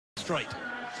straight.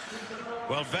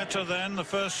 Well, Vetter then, the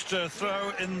first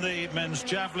throw in the men's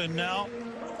javelin now.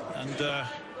 And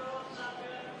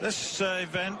this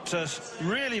event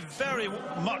really very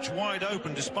much wide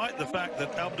open, despite the fact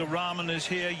that Abdulrahman is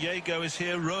here, Jago is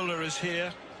here, Roller is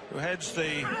here, who heads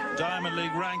the Diamond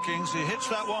League rankings. He hits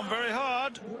that one very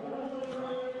hard.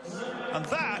 And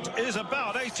that is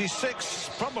about 86,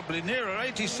 probably nearer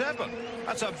 87.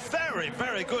 That's a very,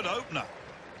 very good opener.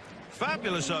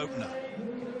 Fabulous opener.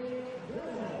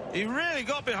 He really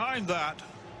got behind that.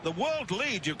 The world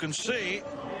lead, you can see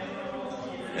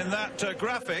in that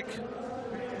graphic.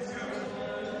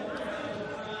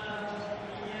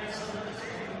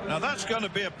 Now that's going to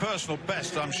be a personal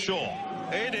best, I'm sure.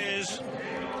 It is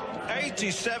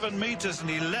 87 meters and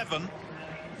 11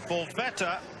 for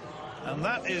Vetter, and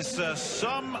that is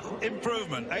some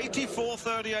improvement.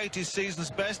 84.38 his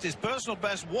season's best. His personal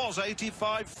best was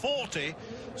 85.40,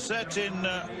 set in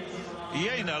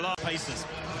Jena last paces.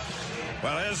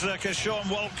 Well, here's Kishon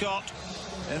Walcott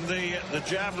in the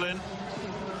javelin.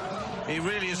 He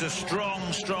really is a strong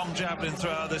javelin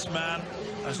thrower, this man,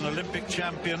 as an Olympic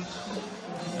champion.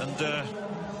 And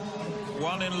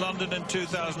won in London in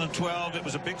 2012. It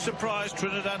was a big surprise.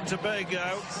 Trinidad and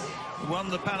Tobago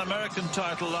won the Pan American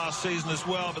title last season as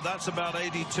well, but that's about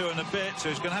 82 and a bit, so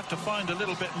he's going to have to find a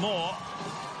little bit more.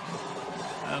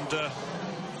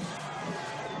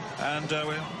 And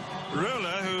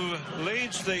Ruler, who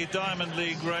leads the Diamond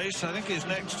League race, I think is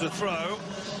next to throw.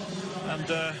 And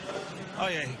oh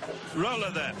yeah, Roller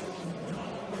then.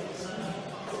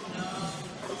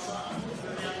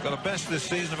 Got a best this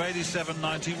season of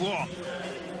 87.91.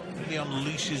 Really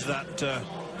unleashes that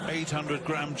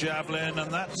 800-gram javelin,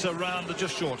 and that's around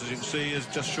just short, as you can see, is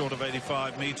just short of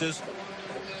 85 meters.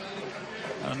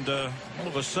 And all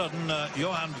of a sudden,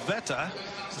 Johan Vetter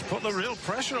has put the real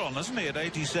pressure on, hasn't he, at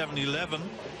 87.11.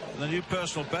 The new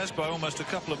personal best by almost a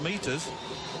couple of meters.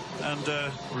 And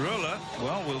Ruler,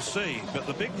 well, we'll see. But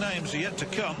the big names are yet to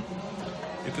come.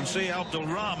 You can see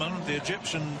Abdulrahman, the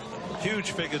Egyptian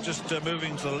huge figure, just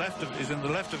moving to the left of, is in the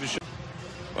left of his shoulder.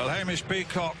 Well, Hamish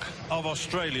Peacock of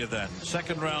Australia then,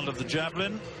 second round of the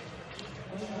javelin.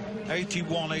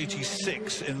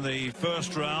 81.86 in the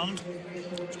first round,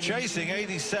 chasing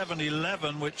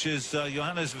 87.11, which is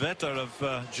Johannes Vetter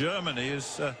of Germany,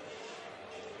 is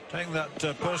taking that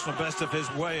personal best of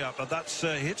his way up. But that's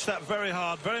hits that very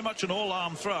hard, very much an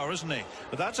all-arm thrower, isn't he?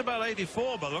 But that's about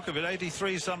 84 by the look of it,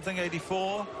 83 something,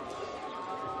 84.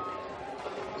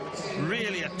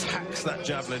 Really attacks that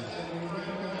javelin,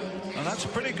 and that's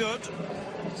pretty good.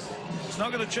 It's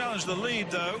not going to challenge the lead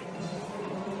though.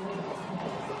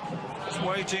 Just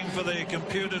waiting for the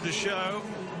computer to show.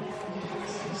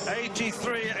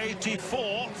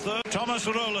 83.84. Third. Thomas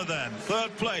Roller then,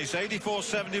 third place,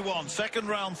 84.71, second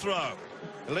round throw.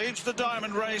 Leads the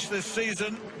diamond race this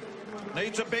season.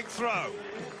 Needs a big throw.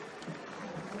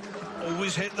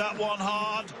 Always hit that one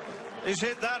hard. He's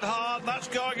hit that hard. That's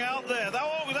going out there.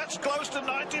 That's close to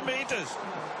 90 meters.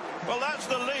 Well, that's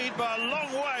the lead by a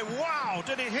long way. Wow,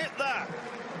 did he hit that?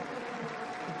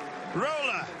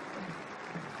 Roller.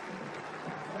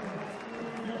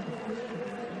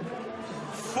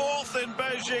 Fourth in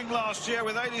Beijing last year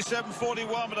with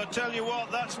 87.41, but I tell you what,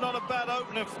 that's not a bad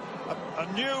opener.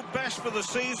 A new best for the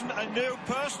season, a new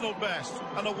personal best,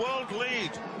 and a world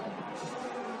lead.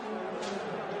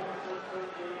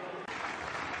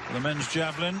 The men's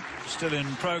javelin still in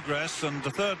progress, and the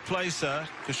third placer,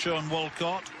 Kishon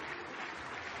Walcott.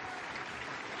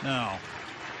 Now,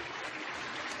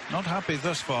 not happy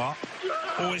thus far.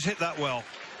 Always hit that well.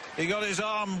 He got his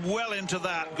arm well into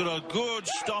that. Got a good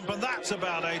stomp, and that's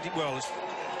about 80. Well, it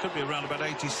could be around about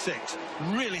 86.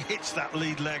 Really hits that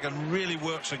lead leg and really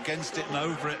works against it and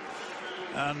over it,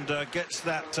 and gets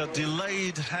that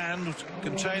delayed hand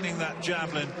containing that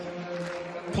javelin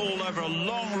pulled over a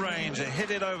long range. It hit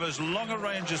it over as long a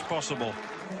range as possible.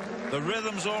 The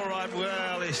rhythm's all right.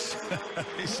 Well,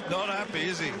 he's not happy,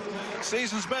 is he?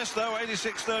 Season's best, though,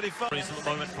 86.35. At the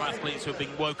moment for athletes who are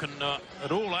being woken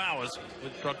at all hours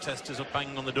with drug testers are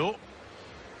banging on the door.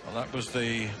 Well, that was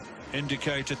the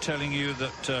indicator telling you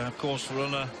that, of course,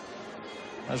 Ruller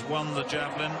has won the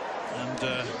javelin.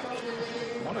 And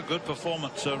what a good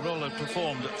performance Ruller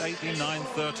performed at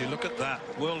 89.30. Look at that.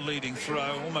 World-leading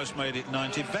throw. Almost made it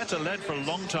 90. Vetter led for a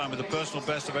long time with a personal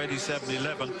best of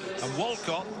 87.11. And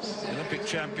Walcott, Olympic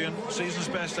champion, season's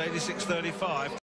best 86.35.